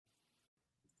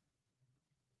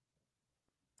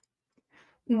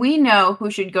We know who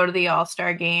should go to the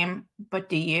All-Star game, but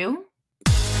do you?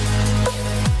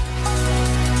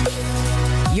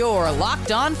 You're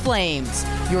Locked On Flames,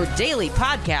 your daily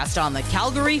podcast on the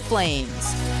Calgary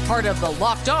Flames. Part of the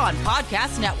Locked On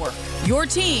Podcast Network, your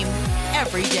team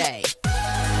every day.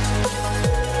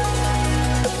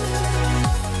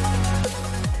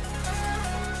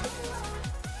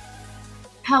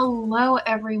 Hello,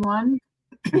 everyone,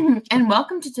 and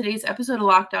welcome to today's episode of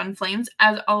Locked On Flames.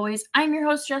 As always, I'm your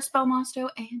host, Jess Belmosto,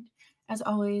 and as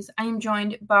always, I am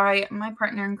joined by my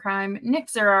partner in crime, Nick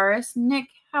Zararis. Nick,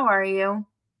 how are you?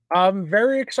 I'm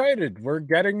very excited. We're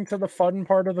getting to the fun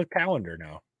part of the calendar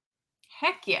now.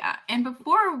 Heck yeah. And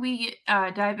before we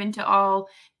dive into all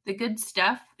the good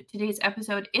stuff, today's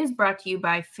episode is brought to you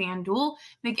by FanDuel.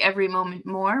 Make every moment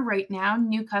more. Right now,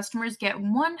 new customers get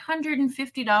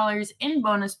 $150 in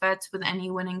bonus bets with any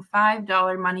winning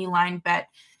 $5 money line bet.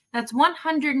 That's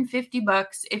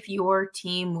 $150 if your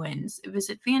team wins.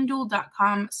 Visit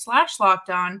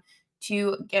FanDuel.com/lockedon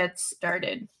to get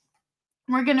started.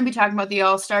 We're going to be talking about the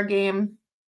All-Star game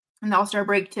and the All-Star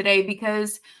break today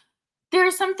because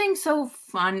there's something so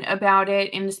fun about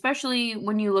it, and especially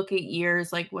when you look at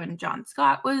years like when John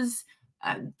Scott was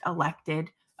elected,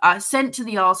 sent to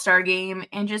the All-Star game,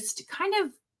 and just kind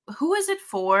of, who is it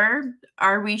for?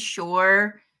 Are we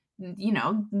sure,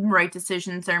 right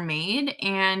decisions are made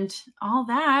and all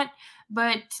that?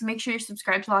 But make sure you're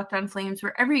subscribed to Locked On Flames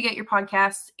wherever you get your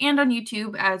podcasts and on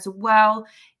YouTube as well.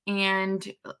 And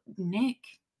Nick,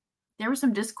 there was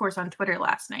some discourse on Twitter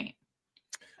last night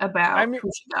about who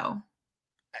should go.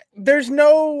 This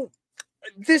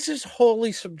is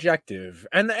wholly subjective,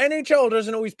 and the NHL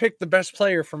doesn't always pick the best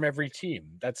player from every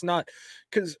team. That's not,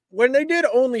 because when they did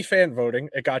only fan voting,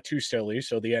 it got too silly,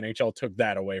 so the NHL took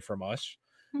that away from us.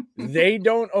 They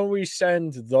don't always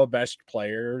send the best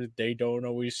player. They don't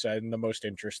always send the most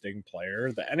interesting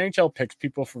player. The NHL picks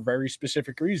people for very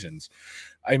specific reasons.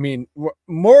 I mean,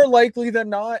 more likely than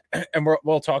not, and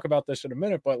we'll talk about this in a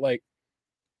minute, but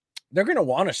they're going to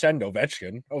want to send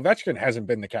Ovechkin. Ovechkin hasn't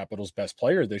been the Capitals' best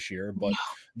player this year, but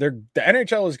the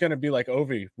NHL is going to be like,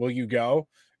 Ovi, will you go?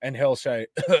 And he'll say,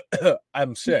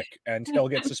 I'm sick, and he'll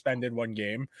get suspended one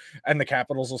game, and the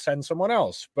Capitals will send someone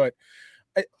else. But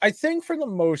I think for the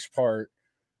most part,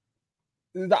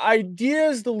 the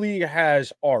ideas the league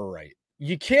has are right.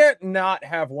 You can't not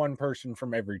have one person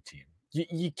from every team.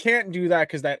 You can't do that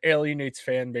because that alienates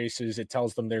fan bases. It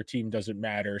tells them their team doesn't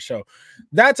matter. So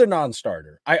that's a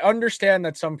non-starter. I understand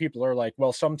that some people are like,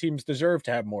 well, some teams deserve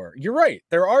to have more. You're right.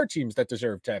 There are teams that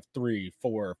deserve to have 3,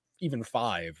 4, even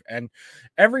 5. And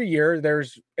every year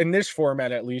there's, in this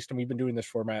format at least, and we've been doing this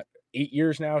format 8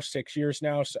 years now, 6 years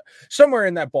now, so somewhere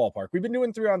in that ballpark. We've been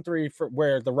doing 3-on-3 for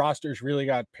where the rosters really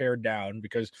got pared down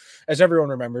because, as everyone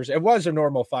remembers, it was a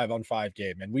normal 5-on-5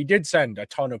 game, and we did send a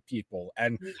ton of people,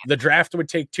 and the draft would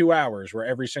take 2 hours where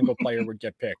every single player would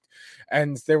get picked,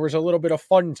 and there was a little bit of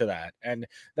fun to that. And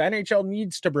the NHL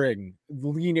needs to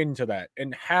lean into that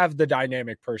and have the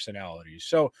dynamic personalities.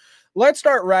 So let's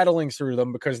start rattling through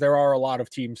them because there are a lot of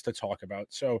teams to talk about.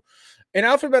 So in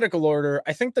alphabetical order,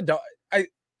 I think the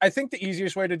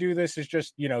easiest way to do this is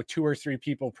just, 2 or 3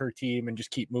 people per team and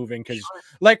just keep moving. Cause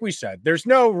like we said, there's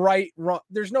no really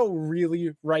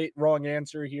right, wrong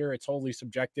answer here. It's wholly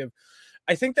subjective.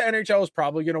 I think the NHL is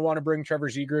probably going to want to bring Trevor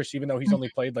Zegras, even though he's only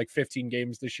played like 15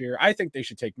 games this year. I think they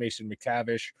should take Mason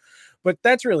McTavish, but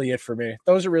that's really it for me.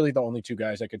 Those are really the only 2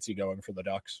 guys I could see going for the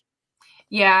Ducks.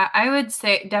 Yeah, I would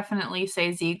definitely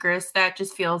say Zegras. That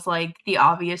just feels like the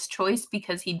obvious choice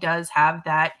because he does have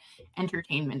that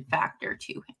entertainment factor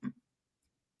to him.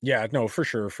 Yeah, no, for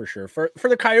sure. For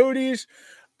the Coyotes,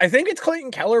 I think it's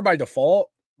Clayton Keller by default.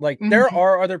 There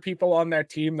are other people on that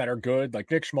team that are good. Like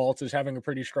Nick Schmaltz is having a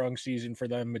pretty strong season for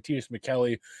them. Matthias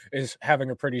McKelly is having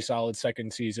a pretty solid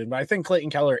second season. But I think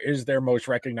Clayton Keller is their most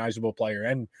recognizable player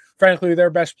and, frankly, their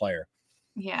best player.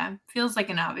 Yeah, feels like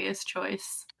an obvious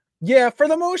choice. Yeah, for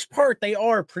the most part, they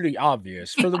are pretty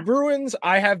obvious. For the Bruins,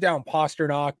 I have down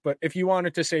Pasternak, but if you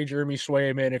wanted to say Jeremy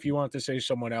Swayman, if you wanted to say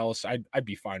someone else, I'd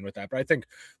be fine with that. But I think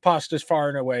Pasta's far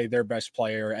and away their best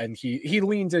player, and he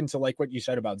leans into like what you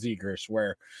said about Zegras,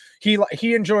 where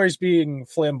he enjoys being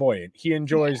flamboyant. He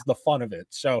enjoys the fun of it.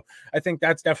 So I think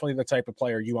that's definitely the type of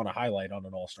player you want to highlight on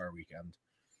an All-Star weekend.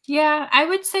 Yeah, I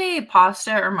would say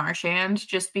Pasta or Marchand,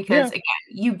 just because, again,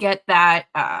 you get that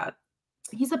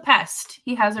he's a pest.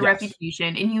 He has a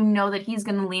reputation, and you know that he's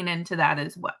going to lean into that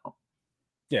as well.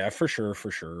 Yeah, for sure.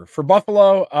 For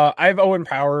Buffalo, I have Owen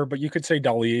Power, but you could say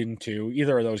Dahlin too.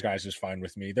 Either of those guys is fine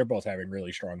with me. They're both having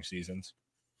really strong seasons.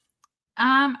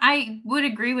 I would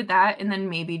agree with that, and then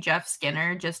maybe Jeff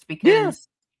Skinner, just because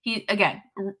he, again,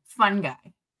 fun guy.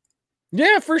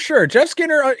 Yeah, for sure. Jeff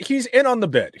Skinner, he's in on the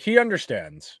bit. He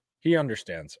understands. He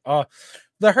understands.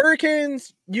 The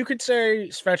Hurricanes, you could say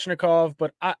Svechnikov,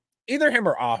 but either him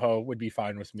or Aho would be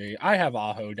fine with me. I have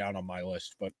Aho down on my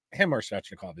list, but him or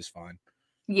Svechnikov is fine.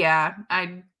 Yeah,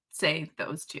 I'd say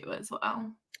those two as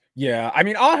well. Yeah, I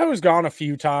mean, Aho's gone a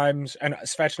few times, and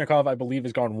Svechnikov, I believe,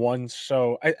 has gone once.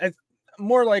 So I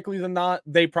more likely than not,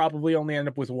 they probably only end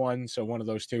up with one. So one of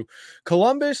those two.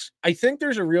 Columbus, I think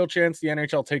there's a real chance the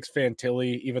NHL takes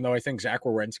Fantilli, even though I think Zach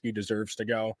Werenski deserves to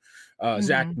go.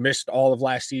 Zach missed all of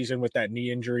last season with that knee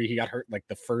injury. He got hurt like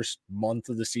the first month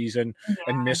of the season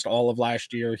and missed all of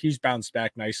last year. He's bounced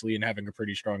back nicely and having a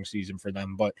pretty strong season for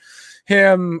them. But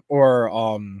him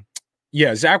or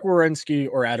yeah, Zach Werenski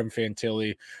or Adam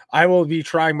Fantilli. I will be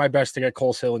trying my best to get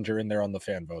Cole Sillinger in there on the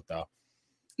fan vote, though.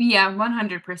 Yeah,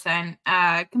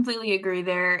 100%. Completely agree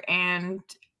there. And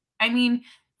I mean,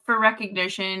 for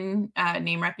recognition,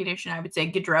 name recognition, I would say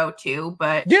Gaudreau too,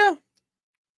 but yeah,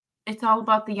 it's all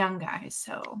about the young guys.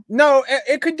 So no,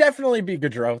 it could definitely be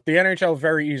Gaudreau. The NHL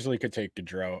very easily could take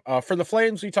Gaudreau. For the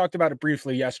Flames, we talked about it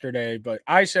briefly yesterday, but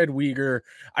I said Uyghur.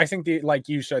 I think like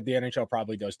you said, the NHL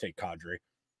probably does take Kadri.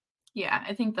 Yeah,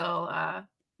 I think they'll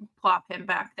plop him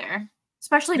back there,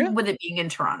 especially with it being in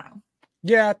Toronto.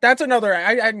 Yeah, that's another.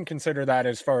 I didn't consider that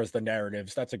as far as the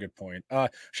narratives. That's a good point.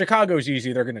 Chicago's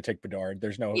easy. They're going to take Bedard.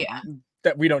 There's no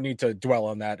that we don't need to dwell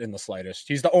on that in the slightest.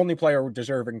 He's the only player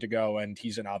deserving to go, and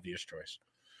he's an obvious choice.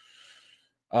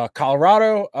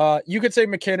 Colorado, you could say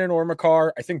McKinnon or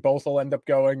Makar. I think both will end up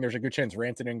going. There's a good chance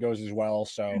Rantanen goes as well.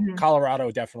 So Colorado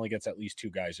definitely gets at least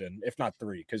two guys in, if not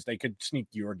three, because they could sneak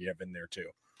Georgiev in there too.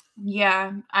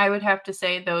 Yeah, I would have to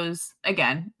say those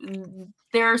again.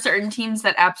 There are certain teams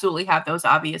that absolutely have those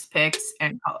obvious picks,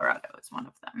 and Colorado is one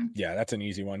of them. Yeah, that's an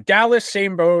easy one. Dallas,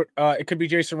 same boat. It could be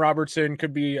Jason Robertson,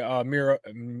 could be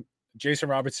Jason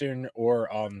Robertson or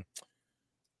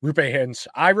Rupe Hintz.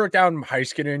 I wrote down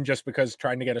Heiskanen just because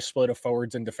trying to get a split of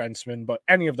forwards and defensemen, but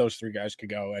any of those three guys could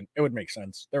go, and it would make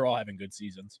sense. They're all having good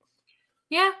seasons.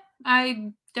 Yeah,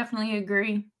 I definitely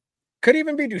agree. Could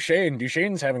even be Duchesne.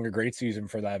 Duchesne's having a great season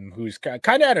for them, who's kind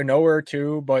of out of nowhere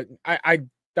too. But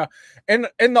in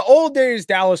the old days,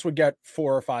 Dallas would get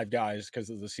 4 or 5 guys because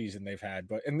of the season they've had.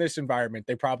 But in this environment,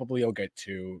 they probably will get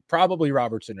 2, probably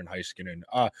Robertson and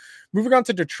Heiskanen. Moving on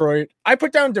to Detroit, I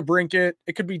put down DeBrincat.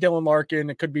 It could be Dylan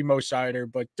Larkin. It could be Mo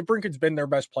Seider, but DeBrincat's been their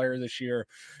best player this year.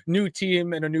 New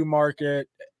team and a new market.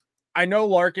 I know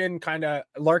Larkin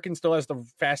still has the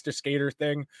fastest skater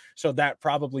thing, so that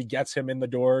probably gets him in the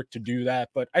door to do that.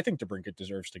 But I think DeBrincat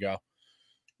deserves to go.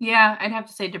 Yeah, I'd have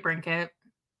to say DeBrincat.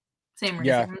 Same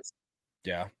reasons.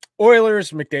 Yeah.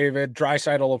 Oilers, McDavid,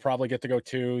 Draisaitl will probably get to go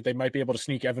too. They might be able to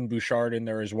sneak Evan Bouchard in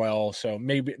there as well. So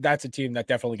maybe that's a team that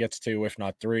definitely gets 2, if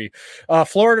not 3.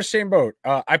 Florida, same boat.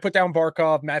 I put down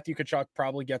Barkov. Matthew Tkachuk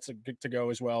probably gets to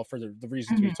go as well for the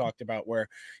reasons we talked about, where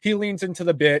he leans into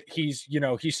the bit. He's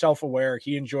self-aware.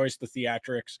 He enjoys the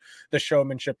theatrics, the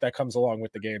showmanship that comes along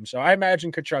with the game. So I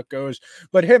imagine Tkachuk goes,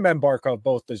 but him and Barkov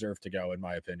both deserve to go, in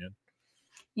my opinion.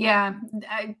 Yeah,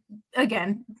 I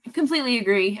again completely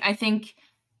agree. I think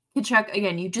Tkachuk,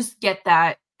 again, you just get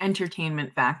that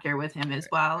entertainment factor with him as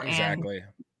well. Exactly. And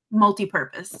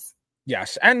multi-purpose.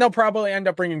 Yes. And they'll probably end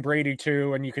up bringing Brady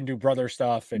too, and you can do brother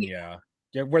stuff. And yeah,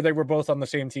 where they were both on the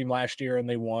same team last year and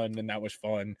they won, and that was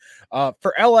fun.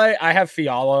 For LA, I have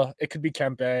Fiala. It could be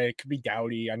Kempe. It could be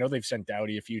Doughty. I know they've sent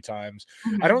Doughty a few times.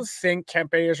 I don't think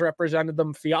Kempe has represented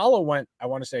them. Fiala went, I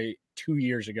want to say, 2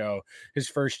 years ago, his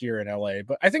first year in LA,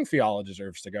 but I think Fiala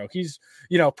deserves to go. He's,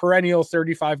 perennial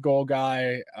 35 goal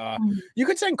guy. You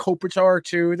could send Kopitar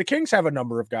too. The Kings have a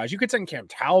number of guys. You could send Cam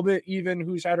Talbot even,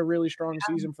 who's had a really strong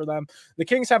season for them. The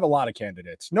Kings have a lot of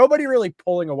candidates. Nobody really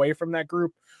pulling away from that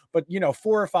group, but 4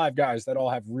 or 5 guys that all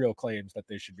have real claims that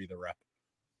they should be the rep.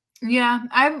 Yeah,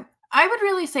 I would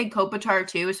really say Kopitar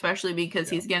too, especially because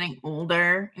he's getting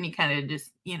older and he kind of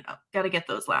just, got to get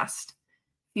those last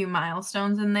few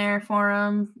milestones in there for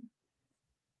him.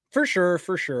 For sure.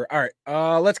 All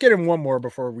right. Let's get in one more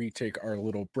before we take our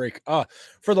little break.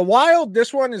 For the Wild,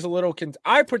 this one is a little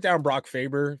I put down Brock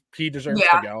Faber. He deserves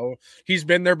to go. He's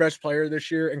been their best player this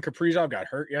year, and Kaprizov got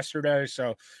hurt yesterday,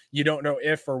 so you don't know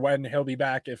if or when he'll be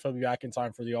back, if he'll be back in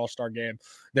time for the All-Star game.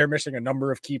 They're missing a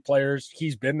number of key players.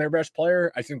 He's been their best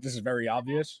player. I think this is very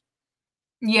obvious.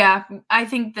 Yeah, I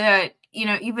think that,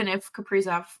 even if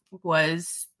Kaprizov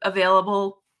was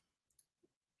available,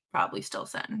 probably still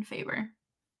send Faber.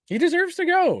 He deserves to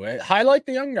go. Highlight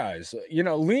the young guys.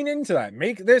 Lean into that.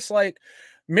 Make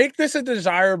this a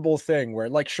desirable thing where,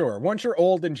 sure, once you're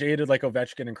old and jaded like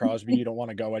Ovechkin and Crosby, you don't want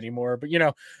to go anymore. But,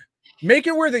 Make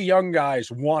it where the young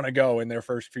guys want to go in their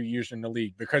first few years in the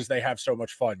league because they have so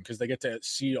much fun because they get to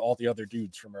see all the other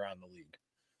dudes from around the league.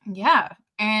 Yeah.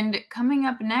 And coming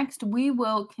up next, we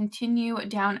will continue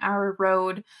down our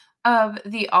road of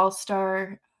the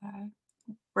All-Star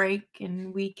break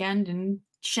and weekend and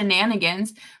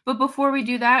shenanigans. But before we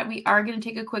do that, we are going to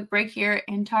take a quick break here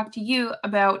and talk to you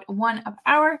about one of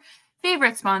our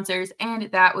favorite sponsors, and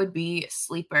that would be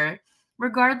Sleeper.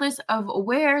 Regardless of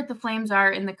where the Flames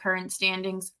are in the current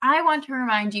standings, I want to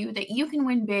remind you that you can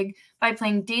win big by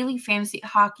playing daily fantasy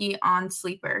hockey on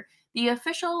Sleeper, the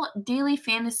official daily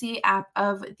fantasy app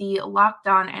of the Locked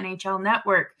On NHL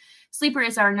Network. Sleeper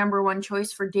is our number one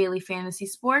choice for daily fantasy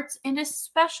sports, and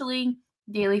especially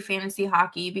daily fantasy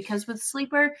hockey, because with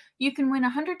Sleeper, you can win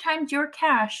 100 times your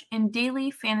cash in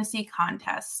daily fantasy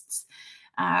contests.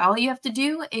 All you have to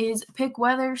do is pick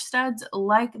weather studs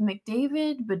like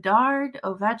McDavid, Bedard,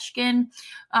 Ovechkin.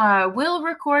 Will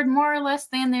record more or less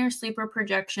than their Sleeper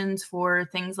projections for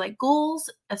things like goals,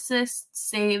 assists,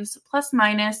 saves, plus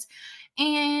minus,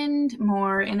 and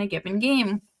more in a given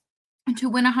game. To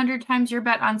win 100 times your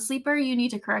bet on Sleeper, you need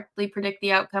to correctly predict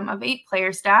the outcome of 8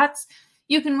 player stats.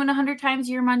 You can win 100 times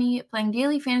your money playing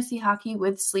daily fantasy hockey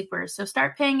with Sleeper. So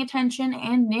start paying attention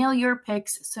and nail your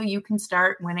picks so you can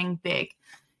start winning big.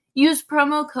 Use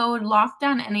promo code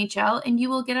LOCKDOWNNHL and you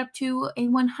will get up to a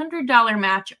 $100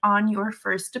 match on your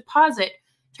first deposit.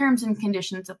 Terms and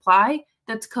conditions apply.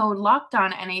 That's code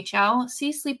LOCKDOWNNHL.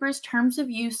 See Sleeper's terms of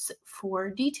use for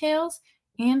details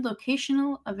and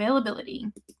locational availability.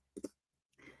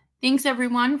 Thanks,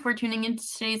 everyone, for tuning into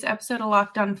today's episode of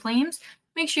Locked On Flames.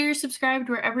 Make sure you're subscribed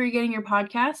wherever you're getting your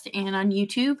podcast and on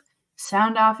YouTube.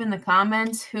 Sound off in the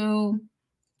comments who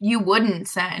you wouldn't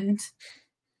send.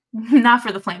 Not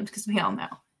for the Flames, because we all know.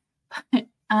 But,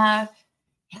 yeah.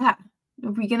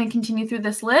 Are we going to continue through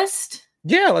this list?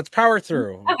 Yeah, let's power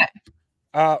through.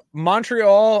 Okay.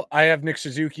 Montreal, I have Nick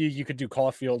Suzuki. You could do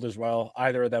Caulfield as well.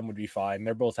 Either of them would be fine.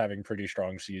 They're both having pretty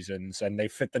strong seasons, and they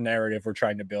fit the narrative we're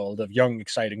trying to build of young,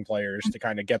 exciting players to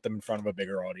kind of get them in front of a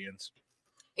bigger audience.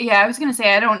 Yeah, I was going to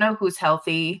say, I don't know who's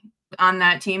healthy on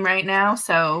that team right now,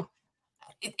 so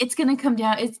it's going to come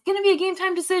down. It's going to be a game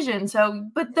time decision. So,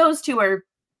 but those two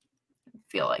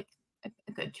feel like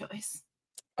a good choice.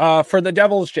 For the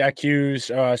Devils, Jack Hughes,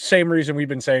 same reason we've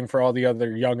been saying for all the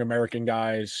other young American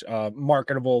guys,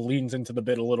 marketable, leans into the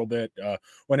bit a little bit.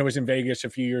 When it was in Vegas a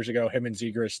few years ago, him and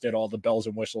Zegras did all the bells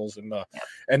and whistles and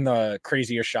the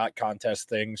craziest shot contest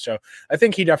thing. So I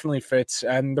think he definitely fits.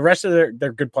 And the rest of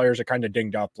their good players are kind of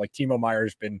dinged up. Like Timo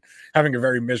Meier's been having a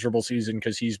very miserable season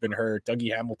because he's been hurt.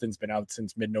 Dougie Hamilton's been out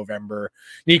since mid-November.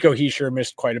 Nico Hischier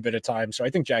missed quite a bit of time. So I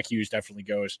think Jack Hughes definitely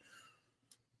goes.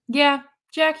 Yeah.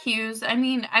 Jack Hughes. I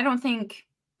mean, I don't think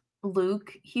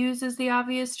Luke Hughes is the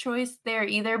obvious choice there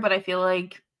either, but I feel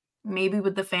like maybe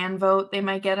with the fan vote, they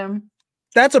might get him.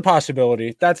 That's a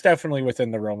possibility. That's definitely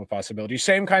within the realm of possibility.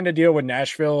 Same kind of deal with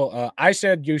Nashville. I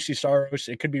said Jussi Saros.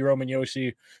 It could be Roman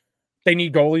Josi. They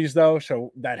need goalies, though,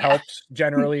 so that helps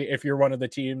generally. If you're one of the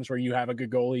teams where you have a good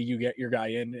goalie, you get your guy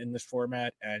in this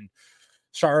format, and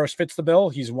Saros fits the bill.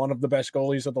 He's one of the best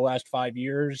goalies of the last 5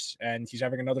 years, and he's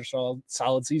having another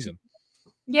solid season.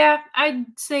 Yeah, I'd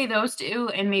say those two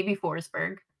and maybe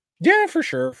Forsberg. Yeah, for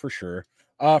sure.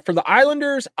 For the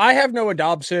Islanders, I have Noah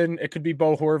Dobson. It could be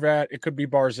Bo Horvat. It could be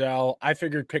Barzal. I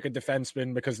figured pick a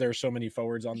defenseman because there's so many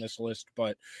forwards on this list,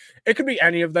 but it could be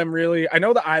any of them, really. I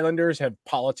know the Islanders have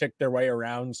politicked their way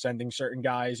around sending certain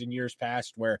guys in years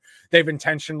past where they've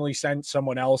intentionally sent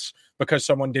someone else because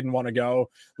someone didn't want to go.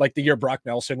 Like the year Brock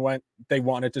Nelson went, they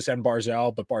wanted to send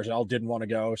Barzal, but Barzal didn't want to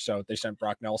go, so they sent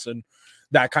Brock Nelson.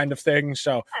 That kind of thing.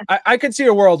 So I could see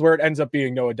a world where it ends up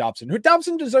being Noah Dobson, who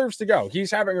Dobson deserves to go. He's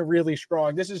having a really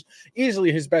strong, this is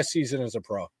easily his best season as a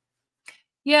pro.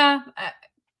 Yeah,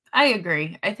 I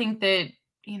agree. I think that,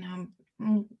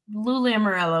 Lou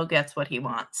Lamoriello gets what he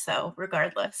wants. So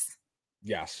regardless.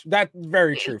 Yes, that's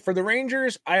very true. For the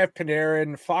Rangers, I have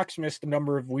Panarin. Fox missed a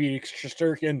number of weeks.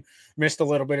 Shesterkin missed a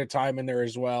little bit of time in there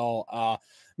as well.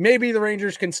 Maybe the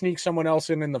Rangers can sneak someone else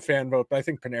in the fan vote, but I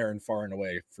think Panarin far and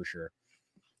away for sure.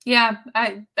 Yeah,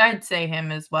 I'd say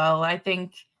him as well. I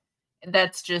think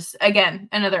that's just, again,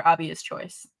 another obvious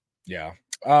choice. Yeah.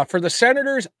 For the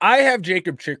Senators, I have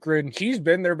Jacob Chychrun. He's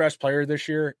been their best player this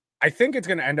year. I think it's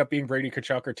going to end up being Brady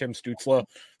Tkachuk or Tim Stützle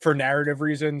for narrative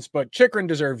reasons, but Chychrun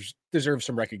deserves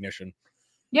some recognition.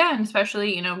 Yeah, and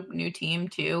especially, new team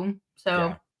too.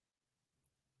 So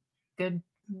good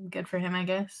for him, I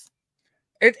guess.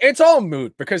 It's all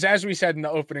moot because, as we said in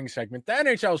the opening segment, the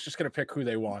NHL is just going to pick who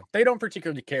they want. They don't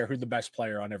particularly care who the best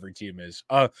player on every team is.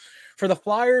 For the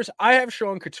Flyers, I have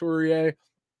Sean Couturier.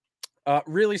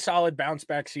 Really solid bounce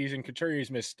back season.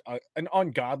 Couture's missed an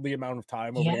ungodly amount of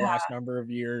time over the Yeah, last number of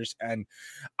years. And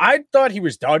I thought he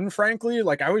was done, frankly.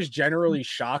 Like, I was generally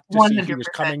shocked to see he was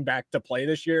 100%. coming back to play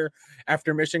this year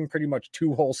after missing pretty much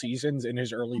 2 whole seasons in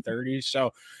his early 30s.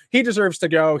 So he deserves to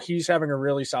go. He's having a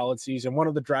really solid season. One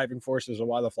of the driving forces of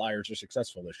why the Flyers are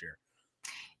successful this year.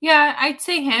 Yeah, I'd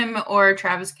say him or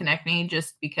Travis Konechny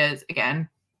just because, again,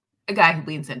 a guy who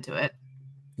leans into it.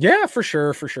 Yeah, for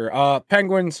sure, for sure.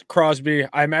 Penguins, Crosby.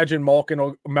 I imagine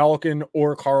Malkin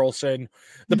or Carlson.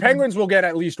 The Penguins will get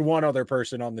at least one other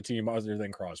person on the team other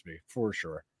than Crosby, for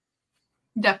sure.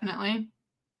 Definitely.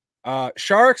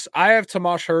 Sharks, I have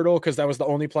Tomas Hertl because that was the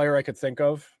only player I could think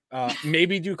of.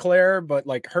 Maybe Duclair, but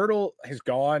like Hertl has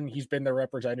gone. He's been the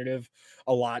representative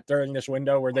a lot during this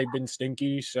window where they've been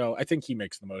stinky. So I think he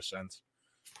makes the most sense.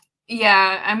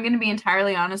 Yeah, I'm going to be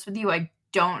entirely honest with you. I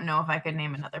don't know if I could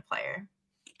name another player.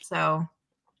 So,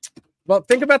 well,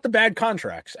 think about the bad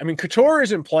contracts. I mean, Couture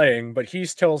isn't playing, but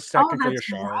he's still technically a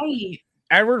Shark. Right.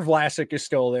 Edward Vlasic is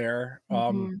still there.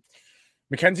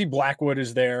 Mackenzie Blackwood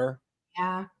is there.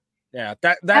 Yeah. Yeah,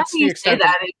 that's the extent.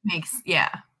 That it makes,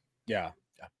 yeah.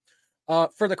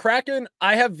 For the Kraken,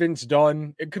 I have Vince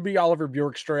Dunn. It could be Oliver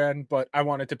Bjorkstrand, but I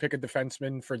wanted to pick a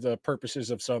defenseman for the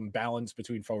purposes of some balance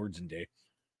between forwards and D.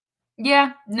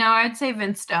 Yeah, no, I'd say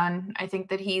Vince Dunn. I think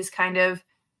that he's kind of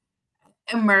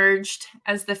emerged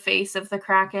as the face of the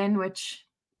Kraken, which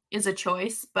is a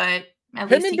choice, but at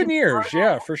him least and Beniers,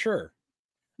 yeah, for sure.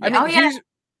 Yeah. I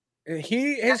mean,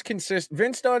 he has consistent.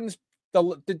 Vince Dunn's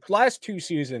the last 2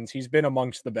 seasons, he's been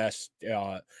amongst the best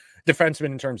defensemen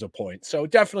in terms of points. So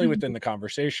definitely within the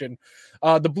conversation.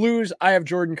 The Blues, I have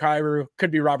Jordan Kyrou,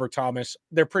 could be Robert Thomas.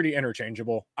 They're pretty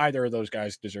interchangeable. Either of those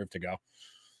guys deserve to go.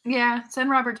 Yeah,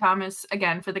 send Robert Thomas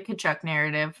again for the Kachuk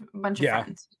narrative. A bunch of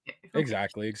friends.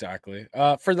 Exactly.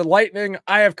 For the Lightning,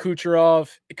 I have Kucherov.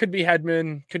 It could be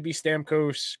Hedman, could be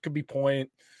Stamkos, could be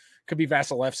Point, could be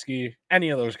Vasilevsky.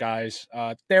 Any of those guys.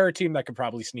 They're a team that could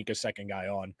probably sneak a second guy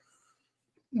on.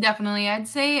 Definitely, I'd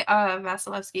say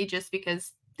Vasilevsky just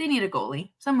because they need a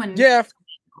goalie.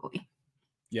 Goalie.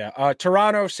 Yeah.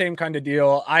 Toronto, same kind of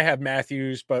deal. I have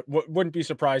Matthews, but wouldn't be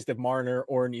surprised if Marner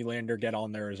or Nylander get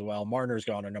on there as well. Marner's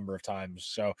gone a number of times,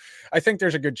 so I think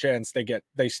there's a good chance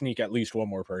they sneak at least one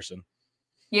more person.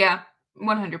 Yeah,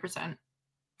 100%.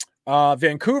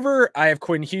 Vancouver, I have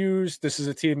Quinn Hughes. This is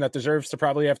a team that deserves to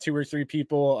probably have 2 or 3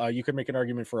 people. You can make an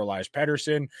argument for Elias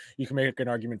Pettersson. You can make an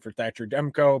argument for Thatcher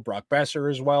Demko, Brock Besser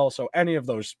as well. So any of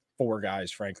those 4 guys,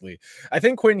 frankly. I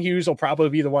think Quinn Hughes will probably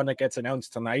be the one that gets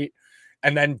announced tonight.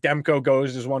 And then Demko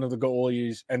goes as one of the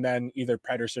goalies, and then either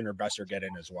Pettersson or Besser get in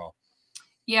as well.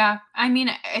 Yeah, I mean,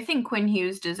 I think Quinn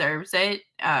Hughes deserves it.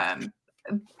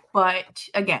 But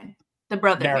again, the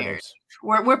brother narrative.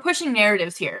 We're pushing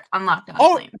narratives here on Locked On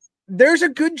Flames. There's a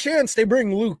good chance they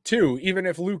bring Luke too. Even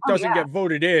if Luke doesn't get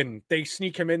voted in, they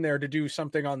sneak him in there to do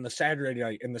something on the Saturday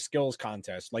night in the skills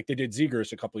contest, like they did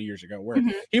Zegers a couple of years ago, where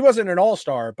he wasn't an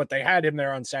all-star, but they had him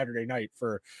there on Saturday night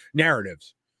for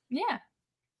narratives. Yeah.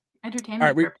 Entertainment. All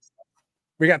right,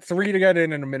 we got 3 to get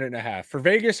in a minute and a half. For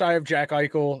Vegas, I have Jack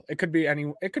Eichel. It could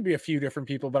be a few different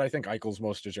people, but I think Eichel's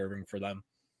most deserving for them.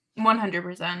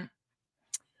 100%.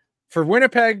 For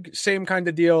Winnipeg, same kind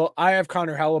of deal. I have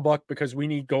Connor Hellebuck because we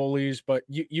need goalies, but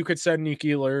you could send Nick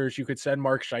Ehlers, you could send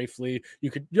Mark Scheifele,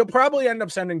 you'll probably end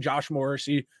up sending Josh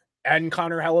Morrissey and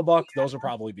Connor Hellebuck. Those will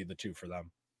probably be the 2 for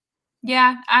them.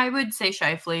 Yeah, I would say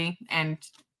Scheifele and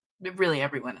really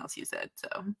everyone else you said. So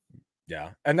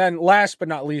yeah. And then last but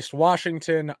not least,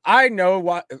 Washington. I know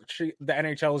what the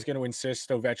NHL is going to insist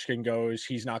Ovechkin goes.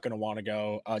 He's not going to want to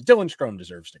go. Dylan Strome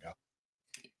deserves to go.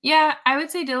 Yeah, I would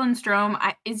say Dylan Strome.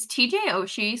 Is TJ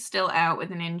Oshie still out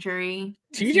with an injury?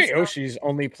 TJ Oshie's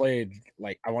only played,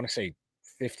 I want to say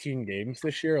 15 games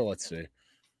this year. Let's see.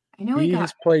 I know he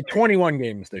has played 21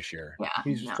 games this year. Yeah,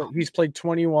 he's played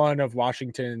 21 of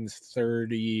Washington's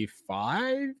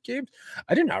 35 games.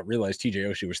 I did not realize TJ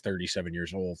Oshie was 37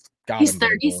 years old. He's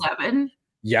 37.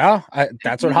 Yeah,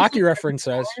 that's what Hockey Reference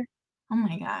says. Oh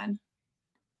my god,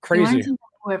 crazy!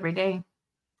 Every day.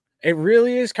 It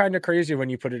really is kind of crazy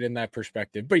when you put it in that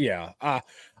perspective. But yeah,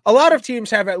 a lot of teams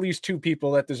have at least 2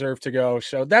 people that deserve to go.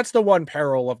 So that's the one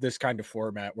peril of this kind of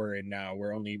format we're in now,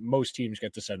 where only most teams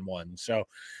get to send one. So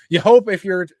you hope if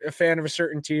you're a fan of a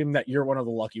certain team that you're one of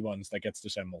the lucky ones that gets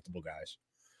to send multiple guys.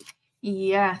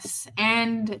 Yes.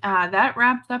 And that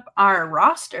wraps up our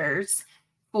rosters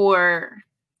for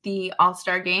the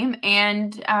All-Star game.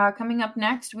 And coming up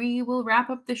next, we will wrap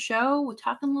up the show. We'll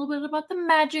talk a little bit about the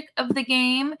magic of the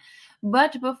game.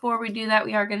 But before we do that,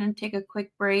 we are going to take a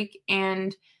quick break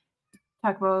and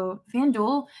talk about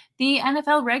FanDuel. The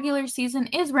NFL regular season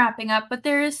is wrapping up, but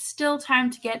there is still time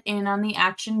to get in on the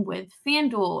action with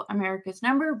FanDuel, America's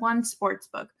 #1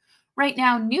 sportsbook. Right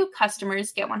now, new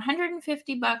customers get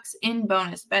 $150 in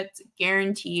bonus bets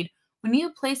guaranteed when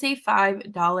you place a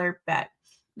 $5 bet.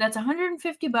 That's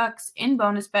 $150 in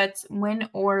bonus bets, win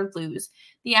or lose.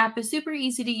 The app is super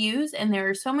easy to use, and there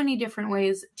are so many different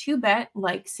ways to bet,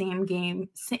 like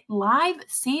live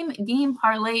same game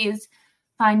parlays.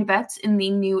 Find bets in the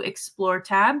new Explore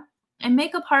tab, and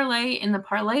make a parlay in the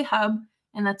Parlay Hub,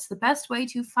 and that's the best way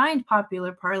to find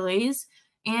popular parlays.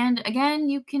 And again,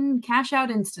 you can cash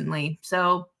out instantly.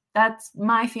 So that's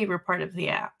my favorite part of the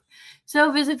app.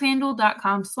 So visit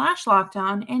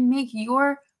fanduel.com/lockedon and make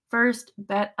your first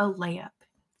bet a layup.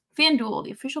 FanDuel,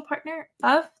 the official partner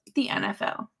of the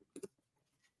NFL.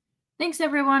 Thanks,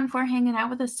 everyone, for hanging out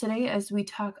with us today as we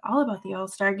talk all about the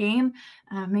All-Star Game.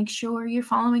 Make sure you're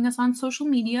following us on social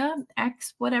media,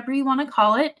 X, whatever you want to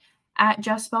call it, at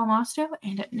Just Belmosto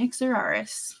and at Nick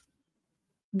Zeraris.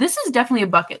 This is definitely a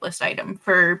bucket list item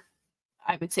for,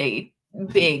 I would say,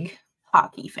 big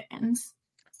hockey fans.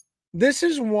 This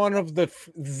is one of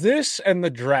this and the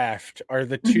draft are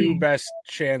the two best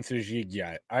chances you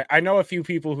get. I know a few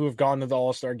people who have gone to the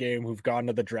All-Star Game, who've gone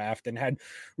to the draft and had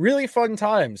really fun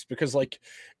times because, like,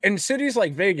 in cities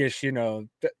like Vegas, you know,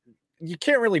 you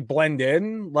can't really blend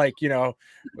in. Like, you know,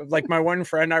 like my one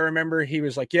friend, I remember he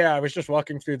was like, yeah, I was just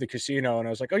walking through the casino and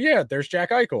I was like, oh yeah, there's Jack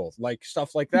Eichel, like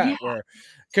stuff like that. Where,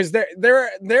 because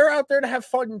they're out there to have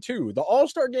fun too. The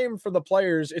All-Star Game for the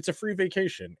players, it's a free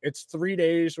vacation. It's 3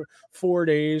 days, 4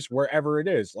 days, wherever it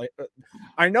is. Like,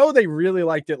 I know they really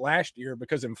liked it last year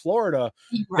because in Florida,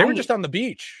 they were just on the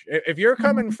beach. If you're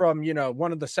coming from, you know,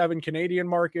 one of the 7 Canadian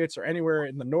markets or anywhere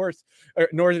in the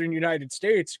northern United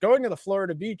States, going to the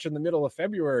Florida beach in the middle of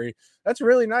February, that's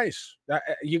really nice.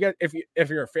 You get, if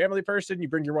you're a family person, you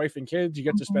bring your wife and kids, you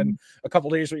get to spend a couple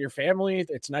days with your family.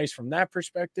 It's nice from that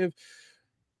perspective.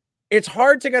 It's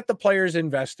hard to get the players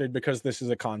invested because this is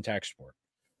a contact sport.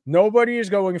 Nobody is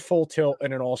going full tilt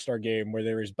in an All-Star Game where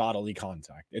there is bodily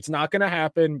contact. It's not going to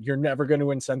happen. You're never going to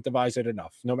incentivize it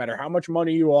enough, no matter how much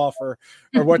money you offer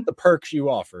or what the perks you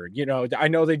offer. You know, I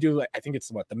know they do, I think it's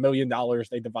the $1 million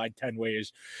they divide 10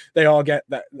 ways. They all get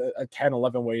that 10,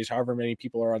 11 ways, however many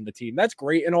people are on the team. That's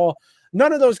great and all.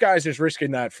 None of those guys is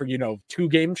risking that for, you know, 2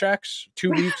 game checks,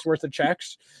 2 weeks worth of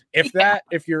checks. If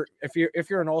you're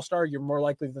an all-star, you're more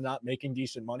likely than not making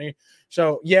decent money.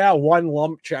 So yeah, 1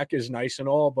 lump check is nice and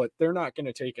all, but they're not going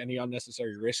to take any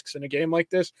unnecessary risks in a game like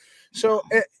this. So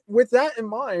with that in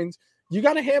mind, you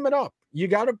got to ham it up. You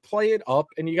got to play it up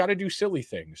and you got to do silly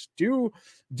things. Do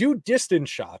distance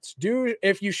shots.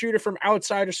 If you shoot it from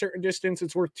outside a certain distance,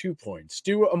 it's worth 2 points.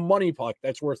 Do a money puck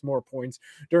that's worth more points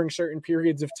during certain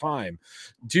periods of time.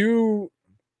 Do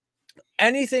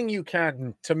anything you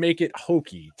can to make it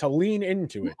hokey, to lean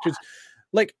into it. Because,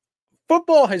 like,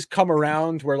 football has come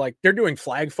around where, like, they're doing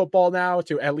flag football now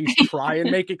to at least try and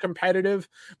make it competitive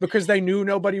because they knew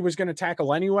nobody was going to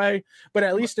tackle anyway. But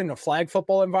at least in a flag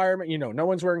football environment, you know, no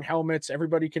one's wearing helmets.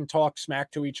 Everybody can talk smack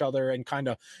to each other and kind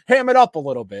of ham it up a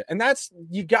little bit. And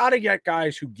you got to get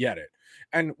guys who get it.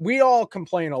 And we all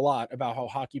complain a lot about how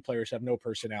hockey players have no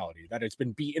personality, that it's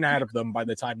been beaten out of them by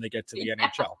the time they get to the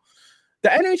NHL. The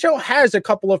NHL has a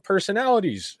couple of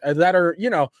personalities that are,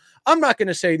 you know, I'm not going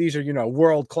to say these are, you know,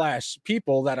 world-class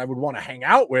people that I would want to hang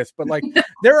out with, but, like,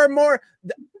 there are more.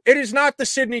 It is not the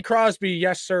Sidney Crosby,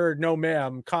 yes, sir, no,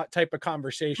 ma'am type of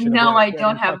conversation. No, I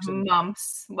don't have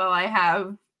mumps. Well, I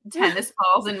have tennis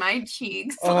balls in my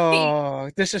cheeks.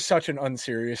 Oh, this is such an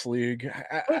unserious league.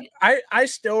 I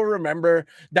still remember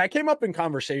that came up in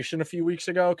conversation a few weeks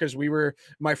ago because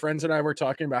my friends and I were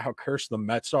talking about how cursed the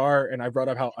Mets are, and I brought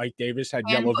up how Ike Davis had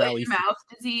Yellow Valley mouth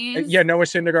disease. Yeah, Noah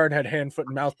Syndergaard had hand, foot,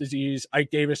 and mouth disease. Ike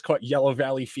Davis caught Yellow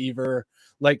Valley fever,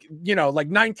 like, you know, like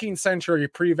 19th century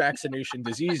pre-vaccination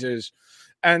diseases.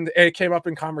 And it came up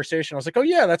in conversation. I was like, oh,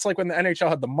 yeah, that's like when the NHL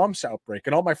had the mumps outbreak.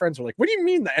 And all my friends were like, what do you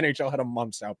mean the NHL had a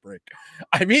mumps outbreak?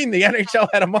 I mean, the NHL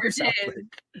had a mumps outbreak.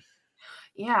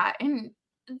 Yeah, and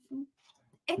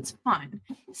it's fun.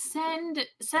 Send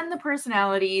the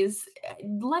personalities.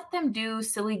 Let them do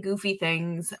silly, goofy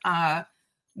things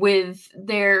with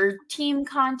their team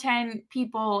content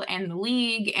people and the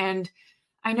league. And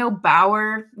I know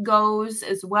Bauer goes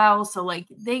as well. So, like,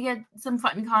 they get some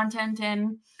fun content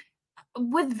in.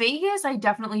 With Vegas, I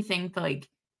definitely think, like,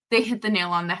 they hit the nail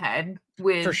on the head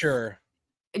with for sure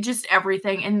just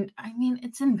everything. And I mean,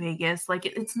 it's in Vegas, like,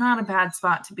 it's not a bad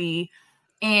spot to be.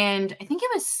 And I think it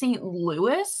was St.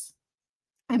 Louis.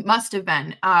 It must have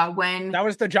been when that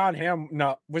was the John Hamm.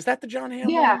 No, was that the John Hamm?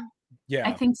 Yeah, Yeah,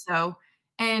 I think so.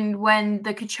 And when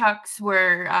the Kachucks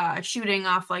were shooting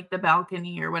off like the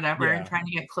balcony or whatever and trying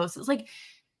to get close, it's like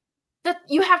that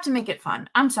you have to make it fun.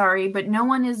 I'm sorry, but no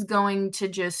one is going to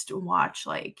just watch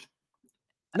like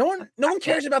no one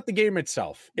cares about the game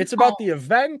itself. It's about the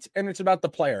event and it's about the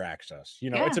player access.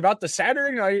 It's about the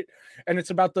Saturday night and it's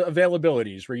about the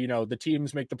availabilities where, the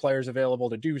teams make the players available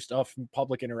to do stuff,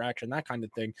 public interaction, that kind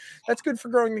of thing. That's good for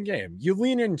growing the game. You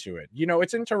lean into it.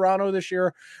 It's in Toronto this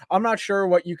year. I'm not sure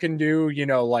what you can do,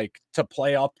 like to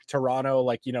play up Toronto,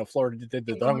 like, Florida did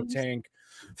the dunk tank.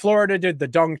 Florida did the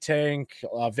dunk tank.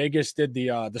 Vegas did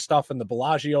the stuff in the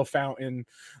Bellagio fountain.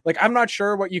 Like, I'm not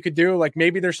sure what you could do. Like,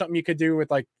 maybe there's something you could do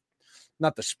with like,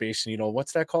 not the Space Needle.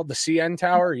 What's that called? The CN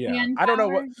Tower? Yeah. CN I don't know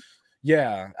what.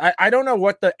 Yeah. I don't know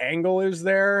what the angle is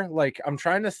there. Like, I'm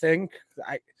trying to think.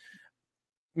 I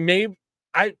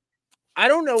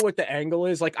don't know what the angle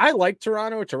is. Like, I like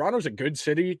Toronto. Toronto's a good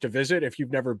city to visit if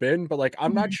you've never been, but like,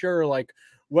 I'm not sure like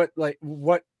what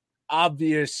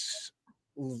obvious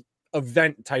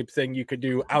event type thing you could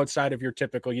do outside of your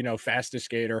typical, fastest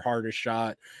skater, hardest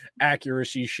shot,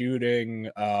 accuracy shooting,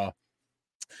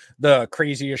 the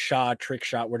craziest shot, trick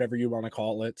shot, whatever you want to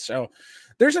call it. So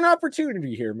there's an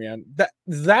opportunity here, man.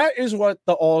 That is what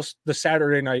the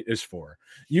Saturday night is for.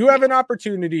 You have an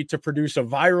opportunity to produce a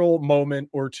viral moment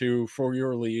or two for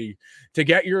your league, to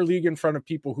get your league in front of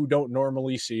people who don't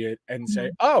normally see it and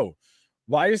say, oh,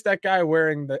 why is that guy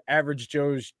wearing the average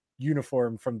Joe's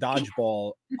uniform from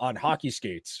dodgeball on hockey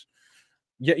skates?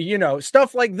 Yeah,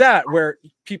 stuff like that, where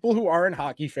people who aren't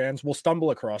hockey fans will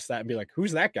stumble across that and be like,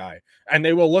 who's that guy? And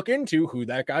they will look into who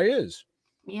that guy is.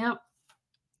 Yep.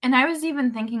 And I was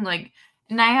even thinking like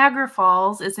Niagara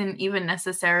Falls isn't even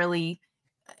necessarily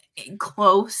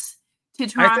close to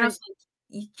Toronto. So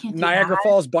you can't do Niagara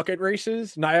Falls bucket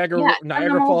races, Niagara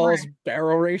Falls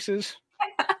barrel races.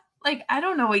 Like, I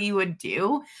don't know what you would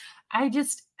do. I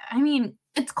mean,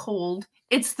 it's cold.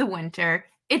 It's the winter.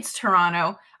 It's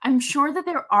Toronto. I'm sure that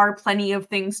there are plenty of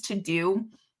things to do,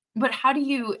 but how do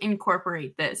you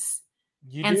incorporate this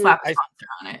slap a sponsor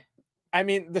on it? I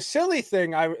mean, the silly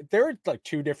thing, there were like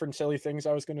two different silly things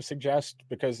I was going to suggest,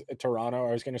 because at Toronto,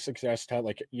 I was going to suggest how,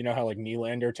 like, how like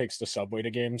Nylander takes the subway to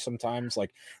games sometimes,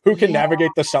 like who can navigate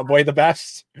the subway the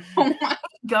best. Oh my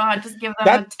God, just give them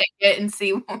a ticket and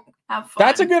see. Have fun.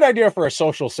 That's a good idea for a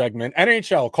social segment.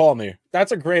 NHL, call me.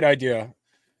 That's a great idea.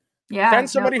 Yeah. Send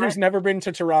somebody who's never been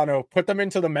to Toronto, put them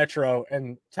into the metro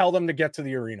and tell them to get to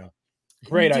the arena.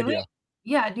 Great idea.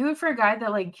 Do it for a guy that,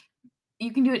 like,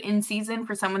 you can do it in season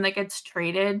for someone that gets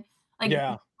traded. Like,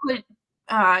 put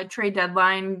trade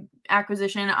deadline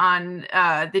acquisition on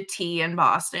the T in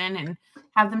Boston and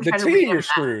have them try to win. You're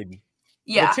screwed.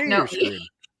 Yeah, you're screwed.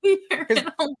 You're in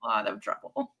a lot of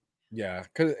trouble. Yeah,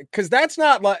 because that's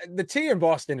not like the T in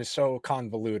Boston is so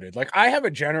convoluted. Like, I have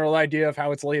a general idea of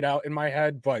how it's laid out in my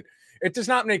head, but it does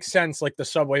not make sense like the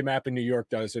subway map in New York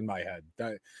does in my head.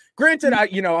 Granted,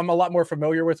 I'm a lot more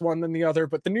familiar with one than the other,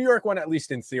 but the New York one, at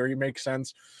least in theory, makes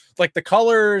sense. Like the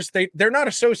colors, they're not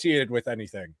associated with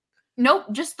anything. Nope,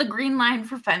 just the green line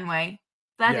for Fenway.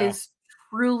 That is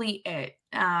truly it.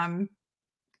 That's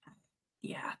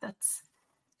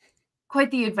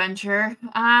quite the adventure.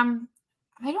 I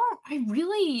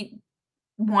really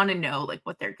want to know like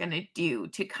what they're gonna do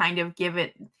to kind of give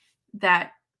it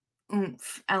that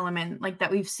oomph element, like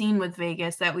that we've seen with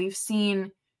Vegas, that we've seen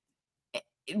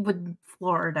with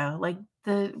Florida. Like,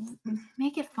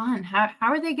 make it fun. What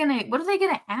are they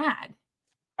gonna add?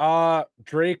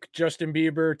 Drake, Justin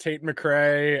Bieber, Tate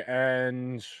McRae,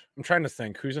 and I'm trying to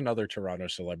think who's another Toronto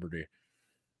celebrity.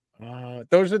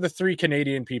 Those are the three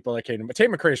Canadian people that came. Tate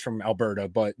McRae's from Alberta,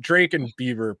 but Drake and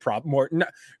Bieber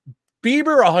Bieber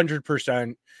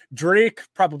 100%, Drake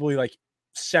probably like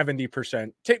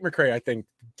 70%. Tate McRae, I think,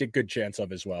 did good chance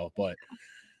of as well, but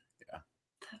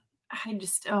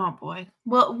oh boy.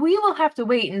 Well, we will have to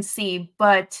wait and see,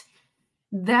 but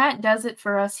that does it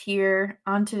for us here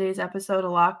on today's episode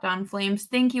of Locked On Flames.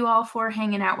 Thank you all for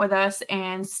hanging out with us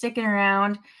and sticking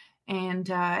around. And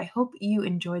I hope you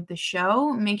enjoyed the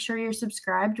show. Make sure you're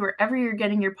subscribed wherever you're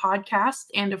getting your podcast,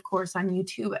 and of course on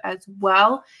YouTube as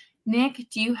well. Nick,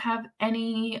 do you have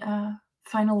any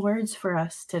final words for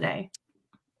us today?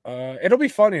 It'll be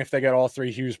funny if they get all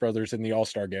three Hughes brothers in the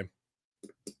All-Star game.